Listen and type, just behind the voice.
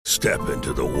Step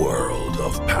into the world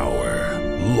of power,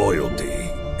 loyalty,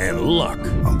 and luck.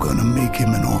 I'm gonna make him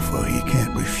an offer he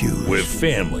can't refuse. With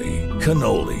family,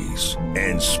 cannolis,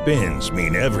 and spins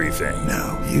mean everything.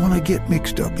 Now, you wanna get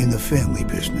mixed up in the family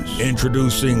business.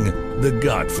 Introducing The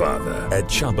Godfather at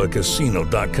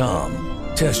ChumbaCasino.com.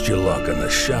 Test your luck in the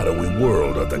shadowy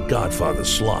world of The Godfather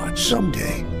slot.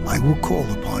 Someday, I will call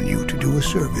upon you to do a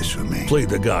service for me. Play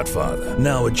The Godfather,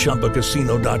 now at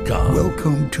ChumbaCasino.com.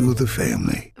 Welcome to the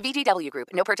family. VGW Group.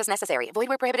 No purchase necessary. Void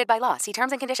where prohibited by law. See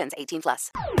terms and conditions. 18+.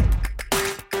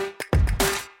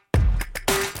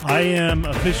 I am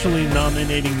officially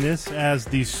nominating this as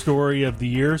the story of the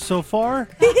year so far.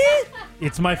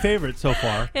 It's my favorite so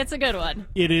far. It's a good one.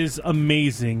 It is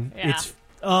amazing. Yeah. It's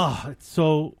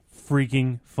so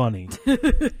freaking funny.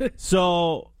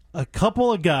 So a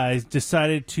couple of guys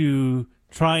decided to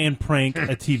try and prank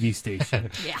a TV station.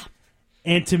 Yeah.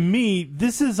 And to me,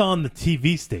 this is on the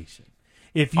TV station.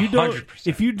 If you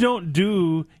 100%. don't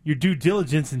do your due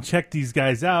diligence and check these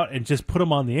guys out and just put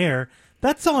them on the air,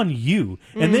 that's on you.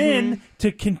 And then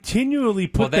to continually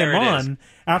put them on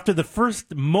after the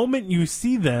first moment you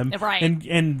see them, Right.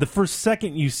 and the first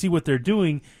second you see what they're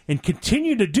doing, and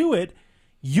continue to do it,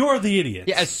 you're the idiot.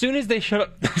 Yeah, as soon as they showed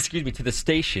up, to the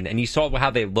station, and you saw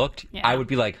how they looked, I would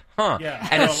be like, "Huh." Yeah.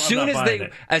 And No,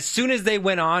 as soon as they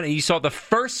went on, and you saw the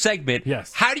first segment,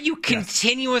 Yes. how do you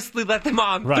continuously let them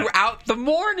on Right. throughout the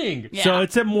morning? Yeah. So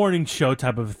it's a morning show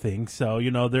type of a thing. So,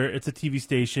 it's a TV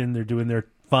station. They're doing their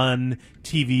fun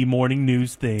TV morning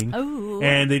news thing. Ooh.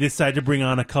 And they decide to bring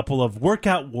on a couple of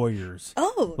workout warriors.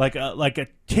 Oh. Like a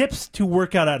tips to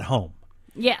work out at home.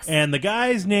 Yes. And the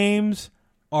guys' names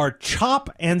are Chop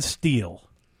and Steal.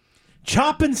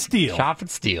 Chop and Steal. Chop and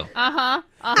steal.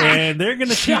 And they're going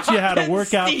to teach you how to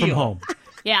work out from home.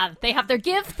 Yeah, they have their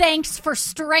Give Thanks for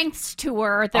Strengths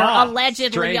tour. They're Ah,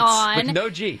 allegedly Strengths on. with no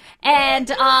G. And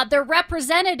their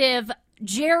representative,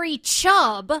 Jerry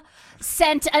Chubb,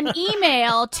 sent an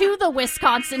email to the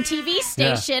Wisconsin TV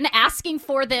station asking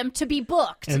for them to be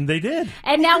booked. And they did.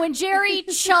 And now in Jerry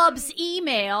Chubb's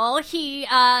email, he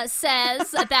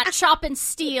says that Chop and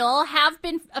Steal have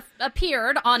been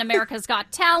appeared on America's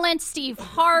Got Talent, Steve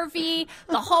Harvey,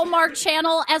 the Hallmark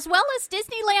Channel, as well as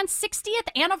Disneyland's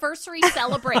 60th anniversary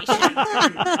celebration.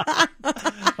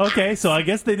 Okay, so I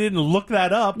guess they didn't look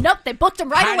that up. Nope, they booked him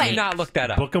right How away. do you not look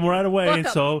that up? Book them right away. Book And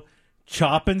 'em. so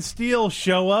Chop and Steal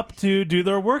show up to do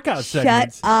their workout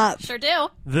segments. Shut up. Sure do.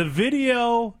 The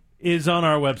video is on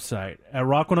our website at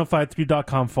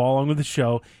rock1053.com. Follow along with the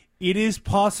show. It is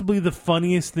possibly the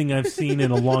funniest thing I've seen in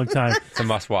a long time. It's a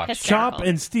must watch. Hysterical. Chop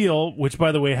and Steal, which,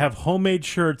 by the way, have homemade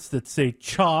shirts that say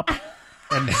Chop,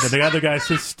 and the other guy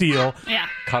says Steal. Yeah.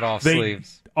 Cut off They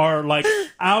sleeves. are,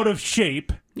 out of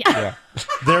shape. Yeah.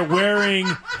 They're wearing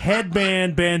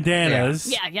headband bandanas.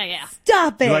 Yeah.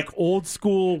 Stop it. Like old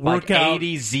school Like workout.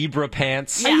 80s zebra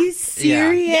pants. Are you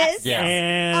serious? Yeah.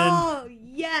 And Oh,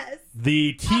 yes.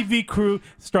 the TV crew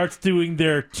starts doing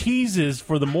their teases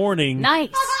for the morning Nice.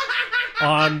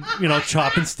 on,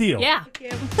 Chop and Steal. Yeah.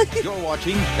 You're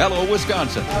watching Hello,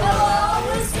 Wisconsin.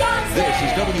 Hello, Wisconsin. This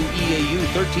is WEAU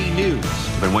 13 News.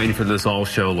 Been waiting for this all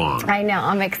show long. I know,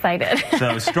 I'm excited.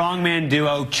 So, strongman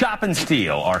duo Chop and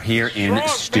Steal are here in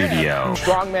studio.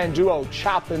 Strongman duo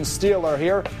Chop and Steal are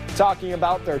here talking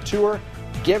about their tour,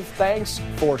 Give Thanks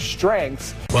for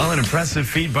Strengths. Well, an impressive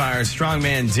feat by our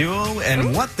strongman duo,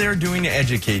 and what they're doing to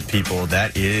educate people,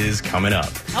 that is coming up.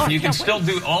 Oh, You can still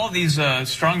do all of these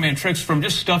strongman tricks from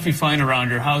just stuff you find around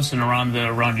your house and around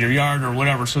your yard or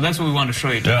whatever. So that's what we want to show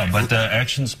you today. Yeah, but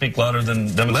actions speak louder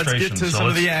than demonstrations. Let's get to some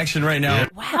of the action right now.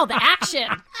 Wow, the action.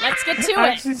 Let's get to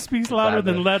Action it. speaks louder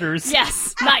than letters.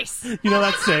 Yes, nice. You know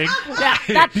that saying? Yeah,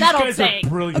 These that old guys saying. are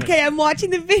brilliant. Okay, I'm watching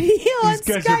the video on These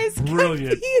guys Sky's are brilliant.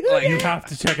 computer. You have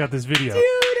to check out this video. Dude.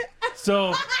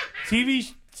 So,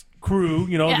 TV crew,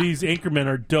 these anchormen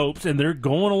are dopes, and they're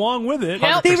going along with it.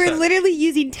 Yep. They were literally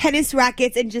using tennis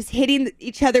rackets and just hitting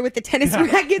each other with the tennis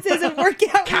rackets as a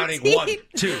workout Counting routine. 1,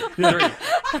 2,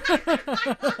 3.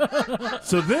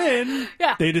 So then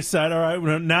they decide, all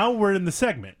right, now we're in the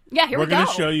segment. Yeah, here we We're going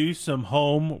go. to show you some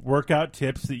home workout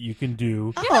tips that you can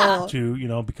do Yeah.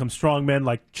 to, become strongmen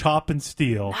like Chop and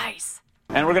Steal. Nice.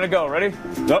 And we're going to go. Ready?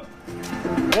 Go.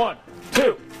 1,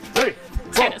 2, 3,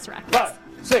 4, Tennis rackets. 5,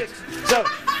 6,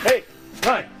 7, 8,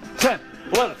 9, 10,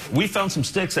 11. We found some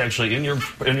sticks actually in your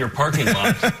parking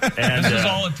lot, and This is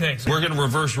all it takes. we're going to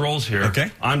reverse roles here.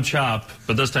 Okay. I'm Chop,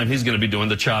 but this time he's going to be doing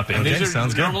the chopping. Okay. These are,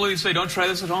 sounds good. normally you say don't try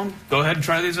this at home. Go ahead and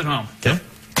try these at home. Okay.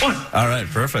 All right,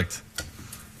 perfect.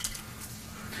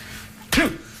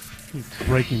 2,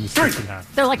 Breaking the sticks in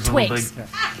half. They're like twigs.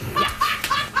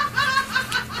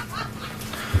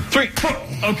 3, 4.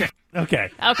 Okay. Okay.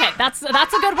 Okay, that's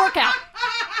a good workout.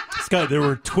 Scott, there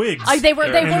were twigs. They were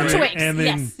twigs. And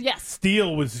then yes.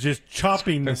 Steel was just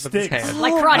chopping the sticks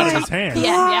like karate out of chop. his hand.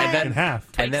 Yeah. And then, in half.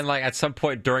 And then, like, at some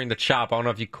point during the chop, I don't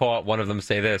know if you caught one of them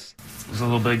say this. It's a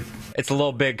little big. It's a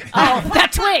little big. Oh,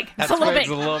 that twig. It's a little big. It's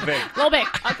a little big. A little big.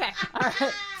 Okay. All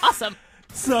right. Awesome.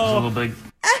 So, it's a little big.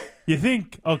 You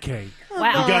think, okay,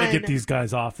 wow. we got to get these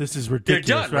guys off. This is ridiculous,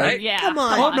 You're done, right? Yeah. Come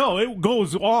on. Oh, no, it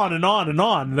goes on and on and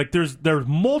on. Like, there's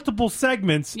multiple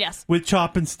segments with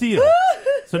Chop and Steel.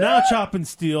 So now Chop and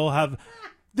Steel have...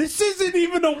 This isn't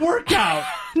even a workout.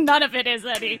 None of it is,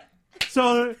 Eddie.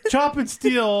 So Chop and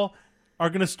Steel are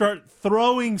going to start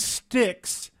throwing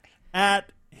sticks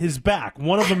at his back.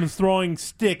 One of them is throwing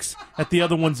sticks at the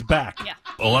other one's back. Yeah.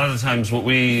 A lot of the times what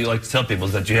we like to tell people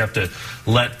is that you have to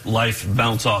let life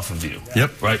bounce off of you.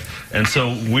 Yep. Right? And so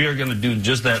we are going to do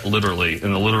just that literally,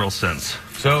 in the literal sense.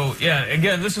 So, yeah,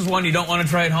 again, this is one you don't want to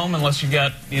try at home unless you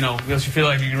feel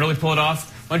like you can really pull it off.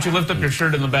 Why don't you lift up your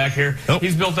shirt in the back here? Oh.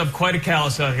 He's built up quite a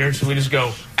callus out here, so we just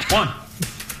go 1,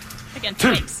 Again, 2,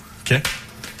 twigs. Okay.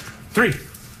 3,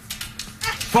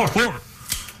 4,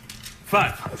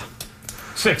 5,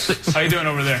 6. How you doing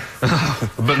over there?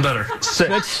 Been better.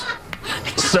 6,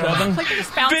 7. Like they're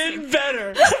just bouncing. Been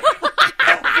better. Like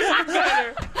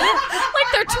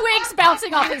they're twigs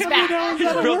bouncing off his back.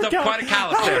 He's built up quite a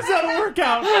callus How there. is that a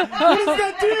workout? What does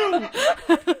that do?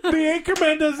 The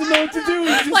anchorman doesn't know what to do.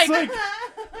 He's just like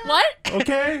what?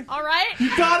 Okay. All right. You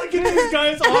gotta get these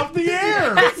guys off the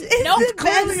air. Nope. The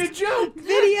Clearly best a joke.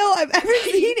 video I've ever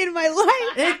seen in my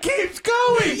life. It keeps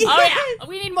going. Oh, yeah.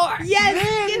 We need more.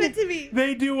 Yes, give it to me.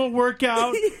 They do a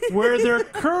workout where they're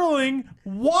curling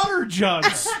water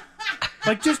jugs.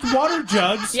 Like just water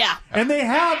jugs. Yeah. And they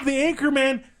have the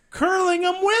anchorman curling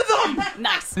them with them.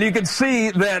 Nice. You can see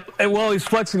that while he's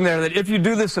flexing there, that if you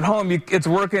do this at home, it's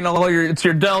working it's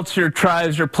your delts, your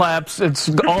tris, your plaps, it's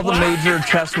all the major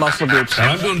chest muscle groups. And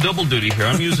I'm doing double duty here.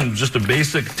 I'm using just a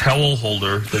basic towel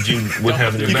holder that you would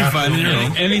have in your bathroom. You can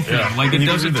find anything. Yeah. Like, it You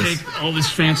can doesn't do this. take all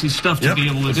this fancy stuff to be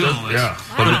able to do all this. Yeah.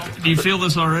 Wow. Do you feel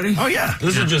this already? Oh, yeah.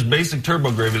 This is just basic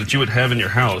turbo gravy that you would have in your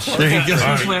house. There you go.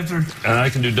 Especially after... And I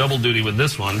can do double duty with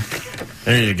this one.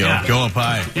 There you go. Yeah. Go up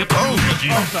high. Yep.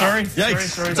 Sorry. Yikes.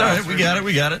 Sorry. It's all right.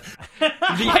 We got it. The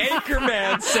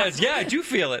anchorman says, yeah, I do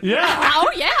feel it. Yeah.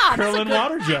 Oh, yeah. Curling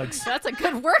water jugs. That's a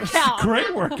good workout.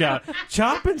 Great workout.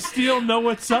 Chop and Steel know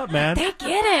what's up, man. They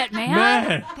get it, man.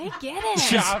 Man. They get it.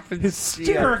 Chop and Steel.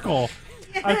 Hysterical.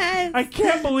 Yes. I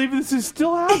can't believe this is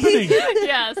still happening.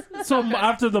 Yes. So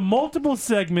after the multiple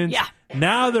segments,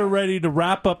 now they're ready to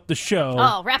wrap up the show.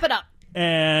 Oh, wrap it up.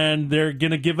 And they're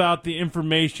going to give out the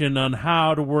information on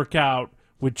how to work out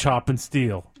with Chop and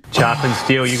Steel. Chop and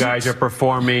Steel, you guys are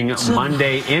performing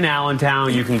Monday in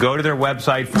Allentown. You can go to their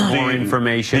website for more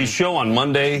information. The show on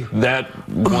Monday, that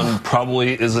one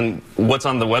probably isn't, what's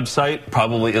on the website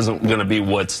probably isn't going to be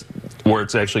where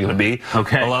it's actually going to be.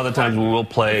 Okay. A lot of the times we will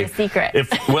play. It's a secret.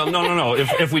 No.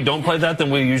 If we don't play that, then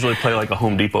we usually play like a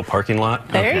Home Depot parking lot.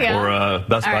 There you go. Or a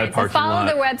Best Buy So parking follow lot.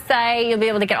 the website. You'll be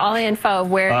able to get all the info of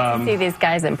where to see these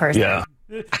guys in person. Yeah.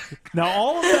 Now,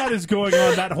 all of that is going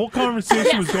on. That whole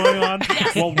conversation was going on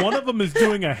while one of them is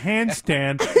doing a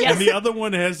handstand and the other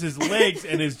one has his legs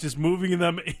and is just moving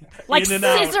them Like in and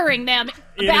out. scissoring them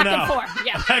In back and and out. forth.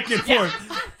 Yeah. Back and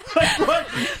forth. Like,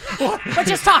 what? We're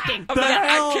just talking.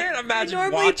 I can't imagine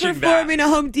Normally watching perform that. in a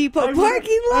Home Depot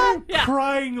parking lot. I'm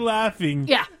crying laughing.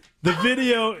 Yeah. The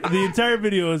video, the entire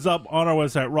video is up on our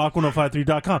website,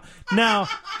 rock1053.com. Now,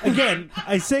 again,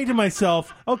 I say to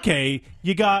myself, okay,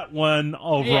 you got one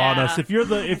over on us. If you're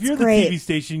the great. TV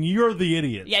station, you're the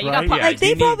idiot. Yeah, you right? got Like,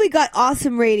 they probably got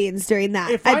awesome ratings during that.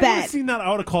 If I I would have bet. seen that,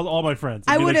 I would have called all my friends.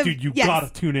 I I'd be would like, have- dude, you yes.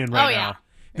 gotta tune in right Oh, yeah. now.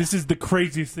 This is the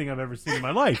craziest thing I've ever seen in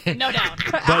my life. No doubt.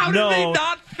 But How no, did they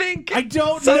not think? I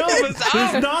don't something know. was up?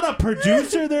 There's not a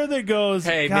producer there that goes,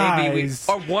 Hey, guys, maybe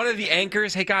or one of the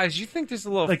anchors. Hey, guys, you think this is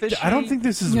a little fishy? I don't think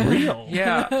this is real.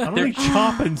 Yeah. I don't think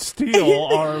Chop and Steel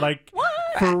are like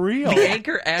for real. The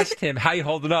anchor asked him how you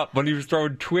holding up when he was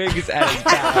throwing twigs at his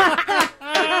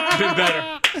back. Been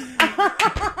better.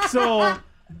 So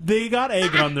they got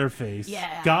egg on their face.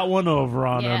 Yeah. Got one over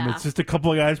on them. Yeah. It's just a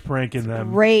couple of guys pranking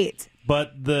them. Great.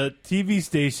 But the TV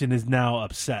station is now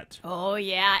upset. Oh,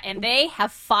 yeah. And they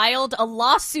have filed a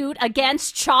lawsuit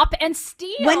against Chop and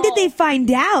Steel. When did they find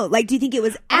out? Like, do you think it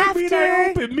was after? I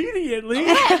hope immediately.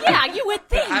 Yeah, you would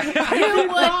think. You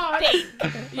would think.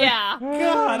 Yeah.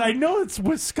 God, I know it's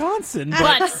Wisconsin,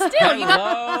 But still, you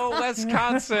Hello,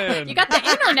 Wisconsin. got the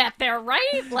internet there,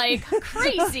 right? Like,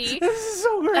 crazy. This is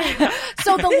so great.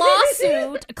 So the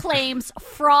lawsuit claims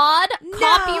fraud,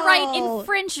 copyright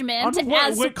infringement, On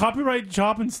what? as Wait, copyright copyright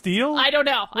Chop and Steal? I don't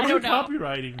know. What I don't know.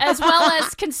 Copywriting. As well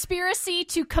as conspiracy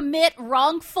to commit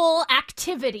wrongful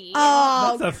activity.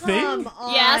 Oh, that's a thing? come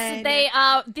on.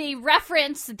 Yes, they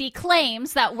reference the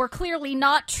claims that were clearly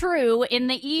not true in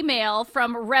the email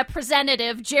from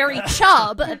Representative Jerry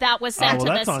Chubb that was sent to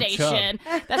the station.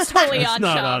 That's totally on Chubb.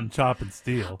 That's not on Chop and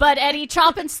Steal. But Eddie,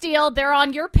 Chop and Steal, they're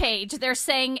on your page. They're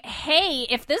saying, hey,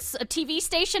 if this TV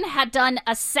station had done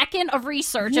a second of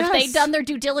research, if they'd done their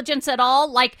due diligence at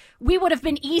all, like, we would have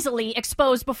been easily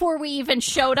exposed before we even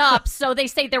showed up. So they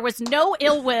say there was no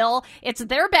ill will. It's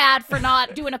their bad for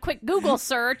not doing a quick Google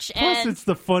search. Plus, it's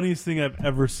the funniest thing I've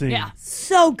ever seen. Yeah.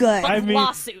 So good. I mean,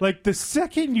 lawsuit. like, the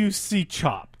second you see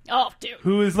Chop, oh, dude,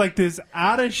 who is like this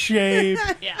out of shape,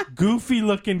 goofy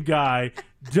looking guy,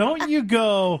 don't you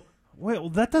go, wait, well,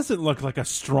 that doesn't look like a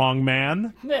strong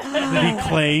man that he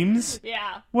claims.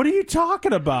 Yeah. What are you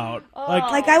talking about?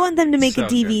 Like I want them to make a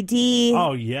DVD.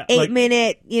 Oh, yeah.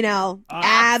 8-minute,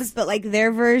 abs, but like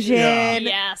their version. Yeah.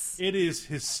 Yes. It is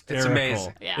hysterical. It's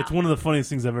amazing. Yeah. It's one of the funniest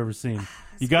things I've ever seen.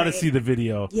 You got to see the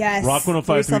video. Yes.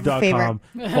 Rock1053.com.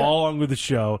 Follow along with the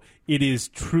show. It is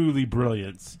truly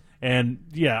brilliant. And,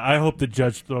 yeah, I hope the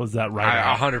judge throws that right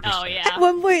out. 100%. Oh, yeah. At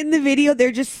one point in the video,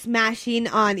 they're just smashing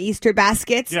on Easter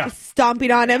baskets, just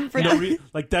stomping on them.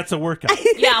 Like, that's a workout.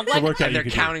 Yeah. It's a workout And they're you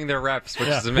could counting their reps, which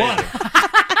Yeah. is amazing. 1,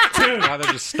 2. Now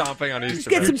they're just stomping on Easter. Just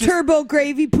get some turbo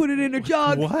gravy, put it in a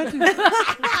jug. What?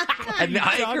 And the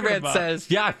Anchorman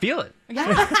says, yeah, I feel it.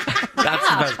 That's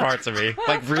the best part to me.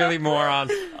 Like, really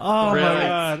moron. Oh, really? my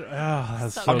God. Oh,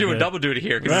 that's so I'm doing good. double duty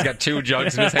here because he's got 2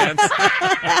 jugs in his hands.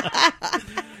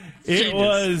 It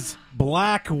was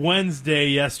Black Wednesday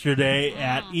yesterday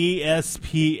at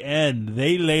ESPN.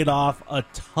 They laid off a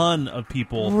ton of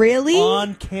people. Really?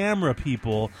 On camera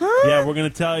people. Huh? Yeah, we're going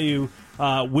to tell you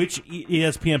which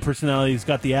ESPN personalities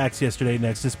got the axe yesterday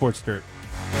next to Sports Dirt.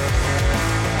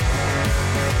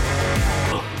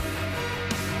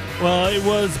 Well, it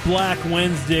was Black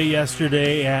Wednesday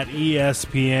yesterday at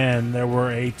ESPN. There were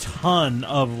a ton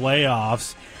of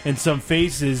layoffs and some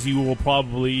faces you will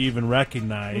probably even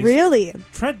recognize. Really?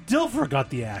 Trent Dilfer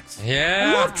got the axe. Yeah.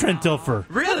 I love Trent Dilfer.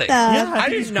 Really? Yeah, I think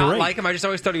did he's not great. like him. I just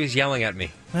always thought he was yelling at me.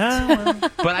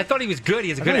 But But I thought he was good.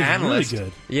 He's a good I thought he was analyst. really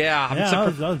good. Yeah. I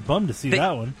was bummed to see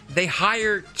that one. They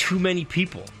hire too many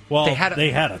people. Well, they had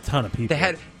a ton of people.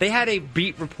 They had a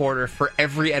beat reporter for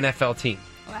every NFL team.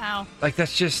 Wow. Like,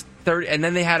 that's just 30. And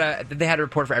then they had a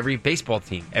reporter for every baseball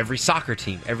team, every soccer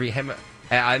team, every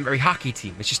hockey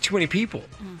team. It's just too many people.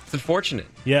 It's unfortunate.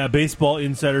 Yeah, baseball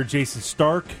insider Jason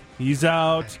Stark, he's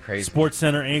out. That's crazy. Sports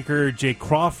Center anchor Jake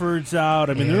Crawford's out.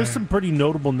 I mean, there were some pretty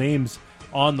notable names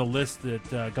on the list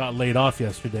that got laid off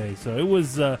yesterday. So it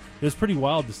was pretty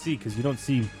wild to see because you don't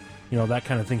see that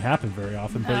kind of thing happen very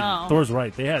often. But No. Thor's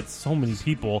right; they had so many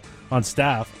people on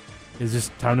staff. It's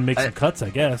just time to make some cuts, I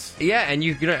guess. Yeah, and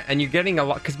you're getting a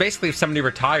lot because basically, if somebody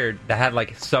retired that had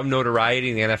like some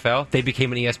notoriety in the NFL, they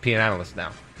became an ESPN analyst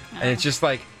now, and it's just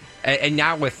like, and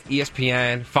now with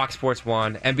ESPN, Fox Sports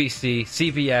 1, NBC,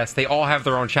 CBS, they all have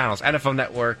their own channels, NFL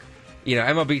Network,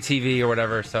 MLB TV or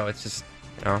whatever. So it's just,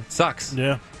 it sucks.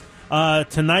 Yeah.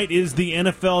 Tonight is the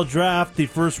NFL draft. The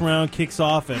first round kicks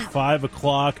off at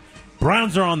 5:00.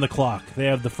 Browns are on the clock. They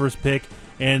have the first pick.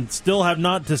 And still have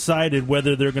not decided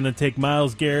whether they're going to take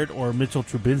Myles Garrett or Mitchell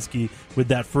Trubisky with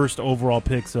that first overall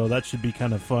pick. So that should be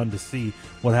kind of fun to see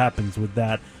what happens with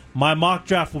that. My mock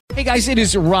draft will... Hey, guys, it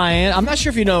is Ryan. I'm not sure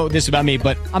if you know this about me,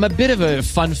 but I'm a bit of a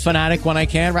fun fanatic when I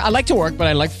can. I like to work, but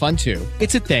I like fun, too.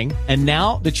 It's a thing. And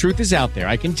now the truth is out there.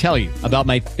 I can tell you about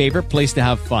my favorite place to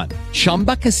have fun.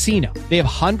 Chumba Casino. They have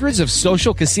hundreds of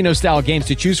social casino-style games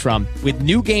to choose from with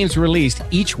new games released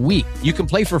each week. You can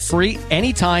play for free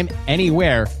anytime,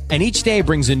 anywhere, and each day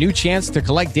brings a new chance to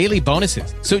collect daily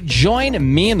bonuses. So join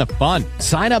me in the fun.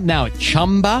 Sign up now at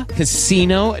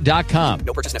ChumbaCasino.com.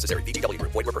 No purchase necessary. VGW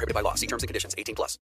Group. Void where prohibited by law. See terms and conditions. 18+.